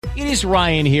It is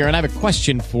Ryan here, and I have a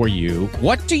question for you.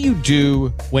 What do you do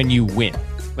when you win?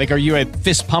 Like, are you a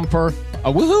fist pumper,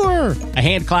 a woohooer, a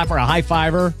hand clapper, a high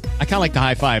fiver? I kind of like the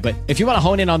high five, but if you want to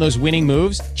hone in on those winning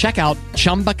moves, check out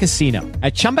Chumba Casino.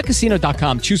 At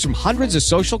ChumbaCasino.com, choose from hundreds of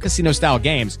social casino-style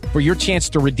games for your chance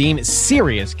to redeem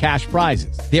serious cash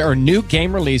prizes. There are new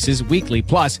game releases weekly,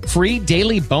 plus free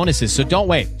daily bonuses. So don't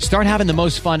wait. Start having the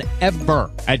most fun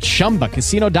ever at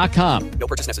ChumbaCasino.com. No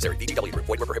purchase necessary. VGW Group.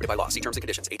 Void where prohibited by law. See terms and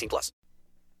conditions. 18 plus.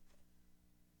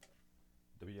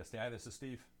 WSTI, this is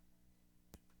Steve.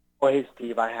 Well, hey,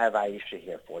 Steve, I have Aisha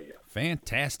here for you.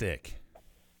 Fantastic.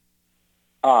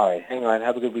 All right, hang on.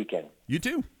 Have a good weekend. You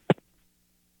too.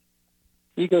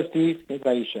 Here you go, Steve. Here's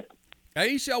Aisha.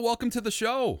 Aisha, welcome to the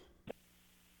show.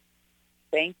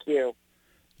 Thank you.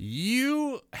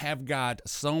 You have got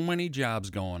so many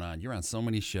jobs going on. You're on so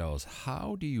many shows.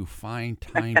 How do you find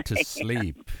time to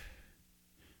sleep?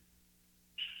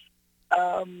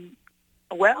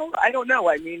 Well, I don't know.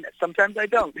 I mean, sometimes I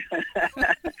don't.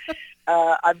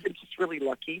 I've been just really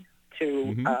lucky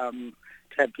to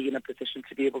be in a position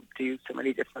to be able to do so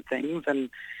many different things, and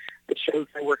the shows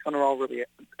I work on are all really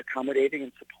accommodating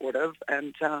and supportive,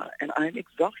 and I'm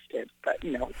exhausted, but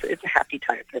you know, it's a happy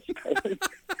time, I suppose.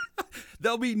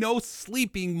 There'll be no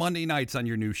sleeping Monday nights on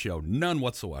your new show, none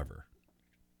whatsoever.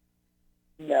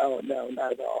 No,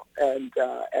 not at all. And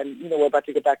you know, we're about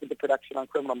to get back into production on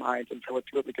Criminal Minds, and so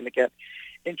it's really going to get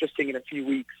interesting in a few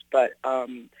weeks. But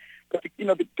you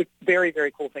know, the very,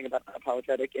 very cool thing about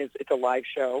Unapologetic is it's a live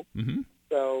show. Mm-hmm.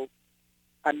 So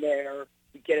I'm there.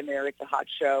 We get in there. It's a hot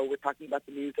show. We're talking about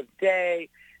the news of the day,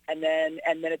 and then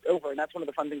it's over. And that's one of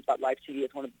the fun things about live TV.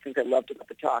 It's one of the things I loved about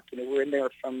the talk. You know, we're in there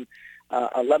from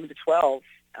 11 to 12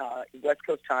 West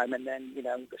Coast time, and then you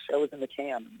know the show was in the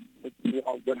can. We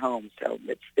all went home. So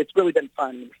it's really been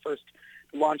fun. The first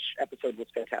launch episode was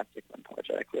fantastic.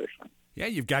 Unapologetic, really fun. Yeah,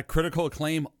 you've got critical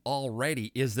acclaim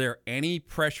already. Is there any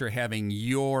pressure having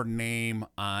your name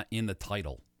in the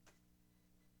title?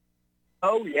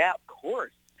 Oh yeah, of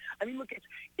course. I mean, look,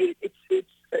 it's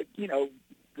you know,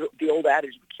 the old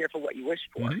adage, be careful what you wish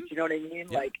for. Mm-hmm. Do you know what I mean?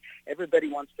 Yeah. Like, everybody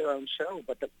wants their own show,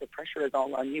 but the pressure is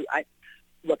all on you.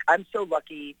 Look, I'm so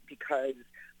lucky because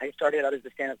I started out as a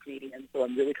stand-up comedian, so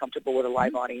I'm really comfortable with a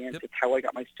live audience. Yep. It's how I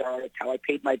got my start. It's how I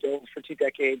paid my bills for 2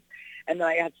 decades. And then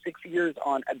I had 6 years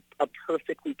on a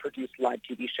perfectly produced live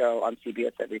TV show on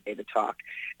CBS Every Day to Talk.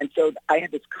 And so I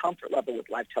had this comfort level with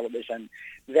live television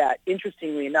that,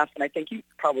 interestingly enough, and I think you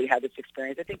probably had this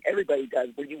experience, I think everybody does,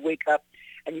 where you wake up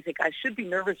and you think, I should be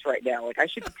nervous right now. Like, I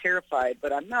should be terrified,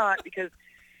 but I'm not, because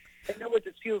I know what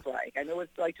this feels like. I know what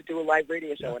it's like to do a live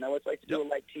radio show. I know what it's like to do a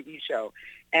live TV show.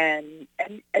 And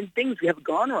things have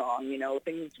gone wrong, you know,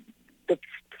 the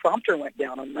prompter went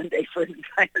down on Monday for an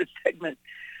entire segment.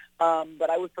 But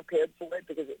I was prepared for it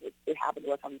because it happened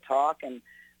to us on the talk, and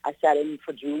I sat in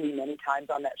for Julie many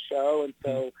times on that show, and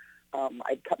so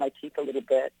I cut my teeth a little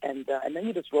bit, and then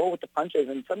you just roll with the punches,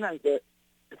 and sometimes the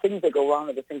things that go wrong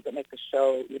are the things that make the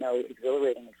show, you know,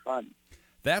 exhilarating and fun.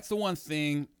 That's the one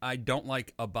thing I don't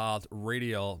like about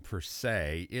radio per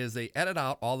se, is they edit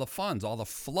out all the funs, all the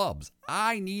flubs.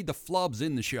 I need the flubs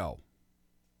in the show.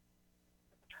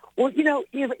 Well, you know,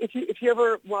 if you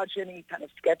ever watch any kind of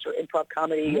sketch or improv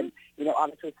comedy, and you know,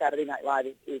 honestly, Saturday Night Live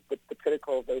is the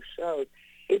pinnacle of those shows.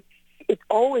 It's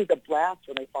always a blast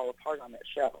when they fall apart on that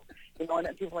show. You know,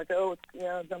 and people are like, oh,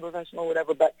 it's unprofessional,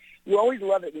 whatever. But you always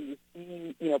love it when you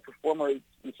see, you know, performers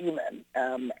human,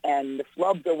 and the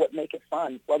flubs are what make it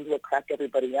fun. Flubs are what crack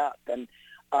everybody up, and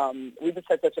we just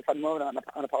had such a fun moment on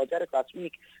Unapologetic last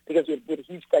week because we had a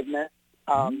huge segment.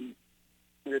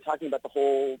 We were talking about the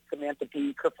whole Samantha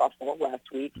Bee kerfuffle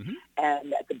last week,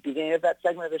 and at the beginning of that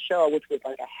segment of the show, which was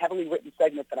like a heavily written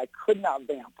segment that I could not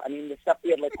vamp. I mean, the stuff, we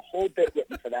had like a whole bit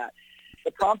written for that. The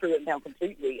prompter written down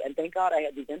completely, and thank God I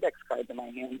had these index cards in my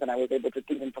hands, and I was able to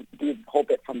do the whole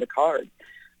bit from the cards.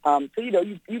 So, you know,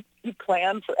 you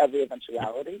plan for every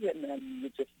eventuality, and then you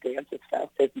just dance as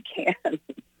fast as you can.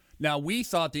 Now, we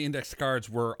thought the index cards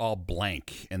were all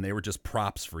blank, and they were just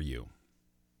props for you.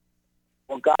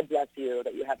 Well, God bless you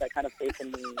that you have that kind of faith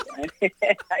in me.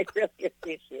 I really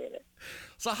appreciate it.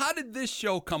 So how did this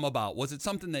show come about? Was it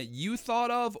something that you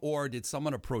thought of, or did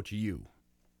someone approach you?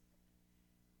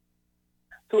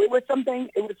 So it was something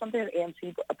that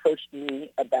AMC approached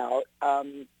me about.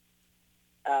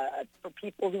 For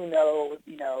people who know,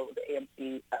 you know, the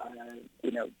AMC,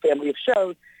 you know, family of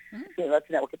shows, you know, that's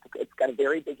a network. It's got a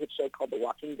very big hit show called The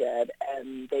Walking Dead,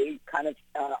 and they kind of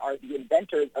are the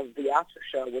inventors of the after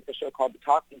show with a show called The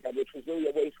Talking Dead, which was really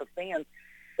a way for fans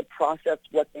to process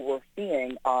what they were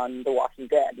seeing on The Walking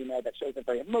Dead. You know, that show's a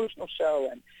very emotional show,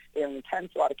 and very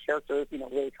intense, a lot of characters, you know,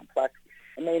 really complex.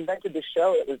 And they invented this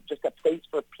show. It was just a place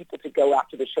for people to go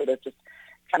after the show to just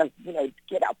kind of,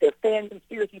 get out their fan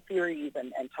conspiracy theories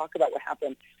and talk about what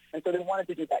happened. And so they wanted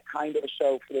to do that kind of a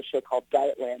show for this show called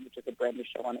Dietland, which is a brand new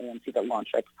show on AMC that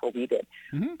launched right before we did.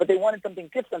 Mm-hmm. But they wanted something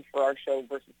different for our show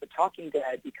versus The Talking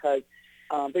Dead because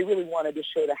they really wanted the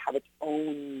show to have its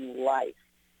own life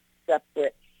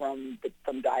separate from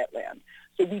Dietland.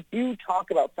 So we do talk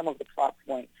about some of the plot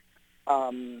points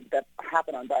that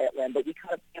happen on Dietland, but we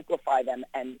kind of amplify them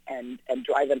and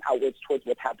drive them outwards towards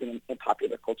what's happening in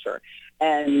popular culture.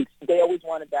 And they always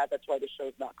wanted that. That's why the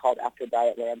show's not called After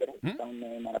Dietland. It has its own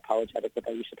name, Unapologetic with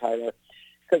Aisha Tyler,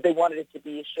 because they wanted it to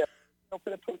be a show for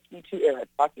the post-Me Too era,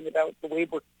 talking about the way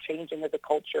we're changing as a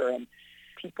culture and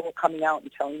people coming out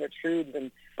and telling their truths.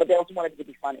 But they also wanted it to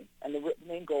be funny. And the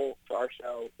main goal for our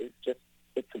show is just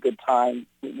it's a good time.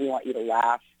 We want you to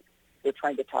laugh. We're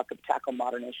trying to tackle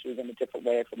modern issues in a different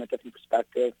way, from a different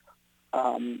perspective,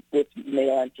 with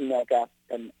male and female guests,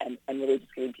 and really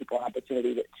just giving people an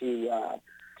opportunity to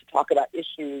talk about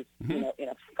issues, Mm-hmm. in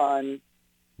a fun,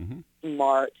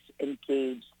 smart,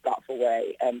 engaged, thoughtful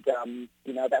way. And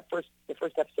the first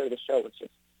episode of the show was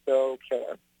just so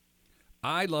killer.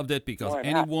 I loved it because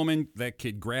any woman that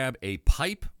could grab a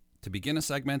pipe to begin a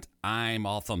segment, I'm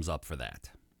all thumbs up for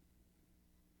that.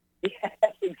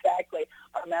 Yes, exactly.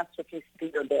 Our masterpiece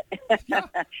theater bit, Yeah.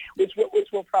 which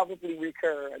will probably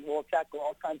recur, and we'll tackle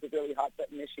all kinds of really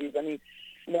hot-button issues. I mean,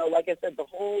 like I said, the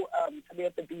whole Coming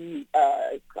Up to Be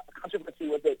controversy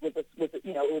was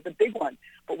a big one,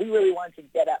 but we really wanted to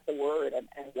get at the word and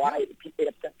why it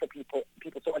upset people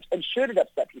so much, and should it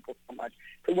upset people so much.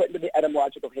 So we went into the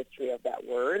etymological history of that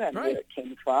word and where it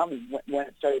came from, and when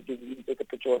it started being used as a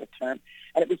pejorative term,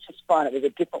 and it was just fun. It was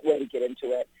a different way to get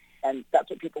into it. And that's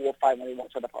what people will find when they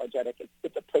watch Unapologetic.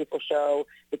 It's a playful show.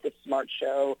 It's a smart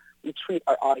show. We treat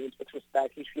our audience with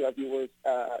respect. We treat our viewers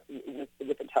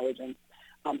with intelligence.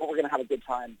 But we're going to have a good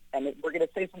time. And we're going to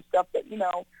say some stuff that,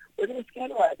 we're going to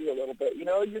scandalize you a little bit. You're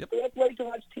so late to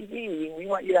watch TV. We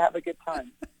want you to have a good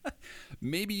time.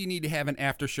 Maybe you need to have an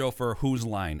after show for Whose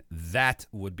Line. That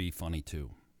would be funny, too.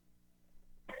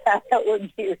 That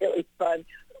would be really fun.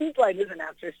 Whose Line is an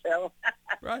after show.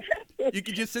 Right. You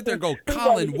could just sit there and go,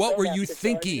 Colin, what were you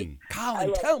thinking?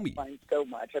 Colin, tell me. I love so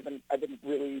much. I've been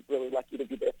really, really lucky to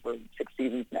be there for 6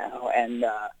 seasons now, and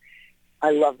I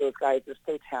love those guys. They're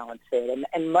so talented.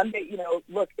 And Monday,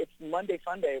 look, it's Monday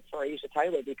Fun Day for Aisha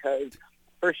Tyler because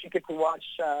first you get to watch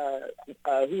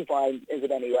Whose Line Is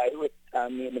It Anyway with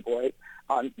me and the boys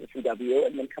on the CW,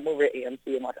 and then come over to AMC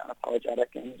and watch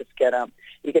Unapologetic, and just get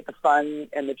you get the fun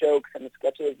and the jokes and the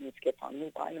sketches and the skits on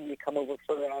Whose Line, and we come over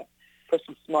for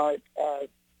some smart,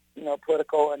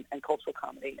 political and cultural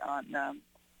comedy on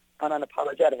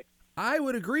Unapologetic. I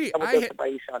would agree. I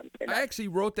actually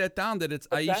wrote that down that it's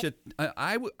Aisha.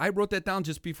 I wrote that down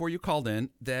just before you called in,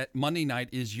 that Monday night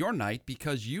is your night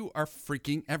because you are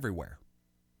freaking everywhere.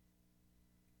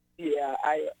 Yeah,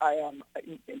 I am.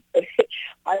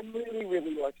 I'm really,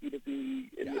 really lucky to be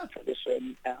in this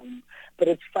position. But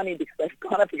it's funny because I've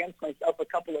gone up against myself a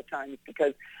couple of times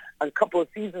because a couple of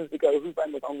seasons ago, Whose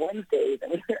Line was on Wednesdays,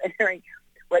 and we were airing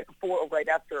right before or right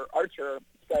after Archer.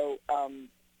 So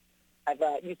I've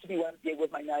used to be Wednesday was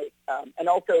my night, and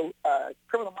also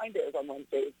Criminal Mind Day is on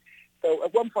Wednesdays. So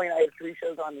at one point, I had 3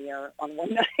 shows on the air on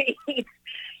one night.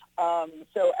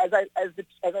 So as I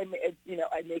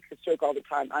make this joke all the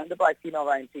time. I'm the black female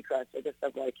Ryan Seacrest. I just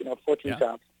have 14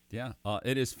 jobs. Yeah,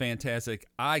 it is fantastic.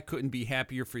 I couldn't be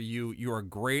happier for you. You are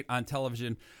great on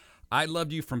television. I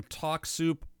loved you from Talk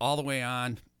Soup all the way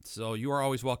on. So you are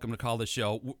always welcome to call the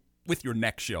show with your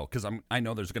next show because I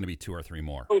know there's going to be 2 or 3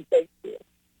 more. Oh, thank you.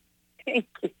 Thank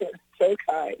you. So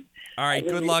kind. All right,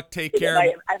 good luck. Take care.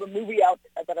 I have a movie out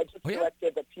that I just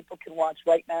directed that people can watch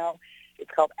right now.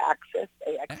 It's called Axis,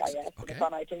 AXIS. Okay. It's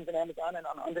on iTunes and Amazon and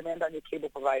on demand on your cable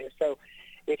provider. So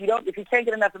if you can't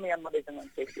get enough of me on Mondays and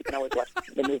Wednesdays, you can always watch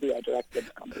the movie I directed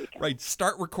on the weekend. Right.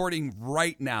 Start recording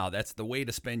right now. That's the way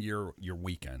to spend your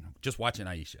weekend. Just watching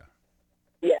Aisha.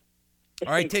 Yeah.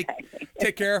 All right.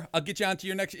 Take care. I'll get you on to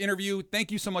your next interview.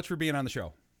 Thank you so much for being on the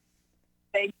show.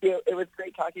 Thank you. It was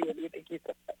great talking with you. Thank you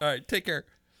so much. All right. Take care.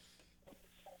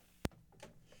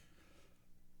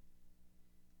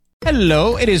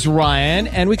 Hello, it is Ryan,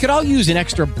 and we could all use an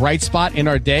extra bright spot in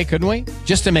our day, couldn't we?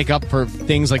 Just to make up for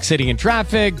things like sitting in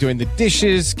traffic, doing the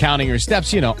dishes, counting your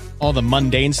steps, all the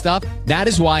mundane stuff. That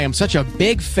is why I'm such a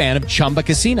big fan of Chumba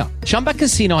Casino. Chumba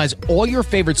Casino has all your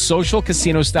favorite social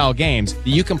casino-style games that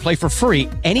you can play for free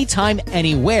anytime,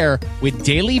 anywhere with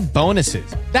daily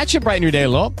bonuses. That should brighten your day a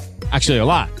little. Actually, a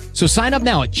lot. So sign up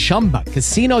now at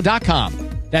ChumbaCasino.com.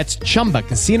 That's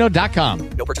ChumbaCasino.com.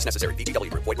 No purchase necessary.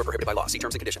 VGW Group. Void where prohibited by law. See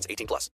terms and conditions. 18+.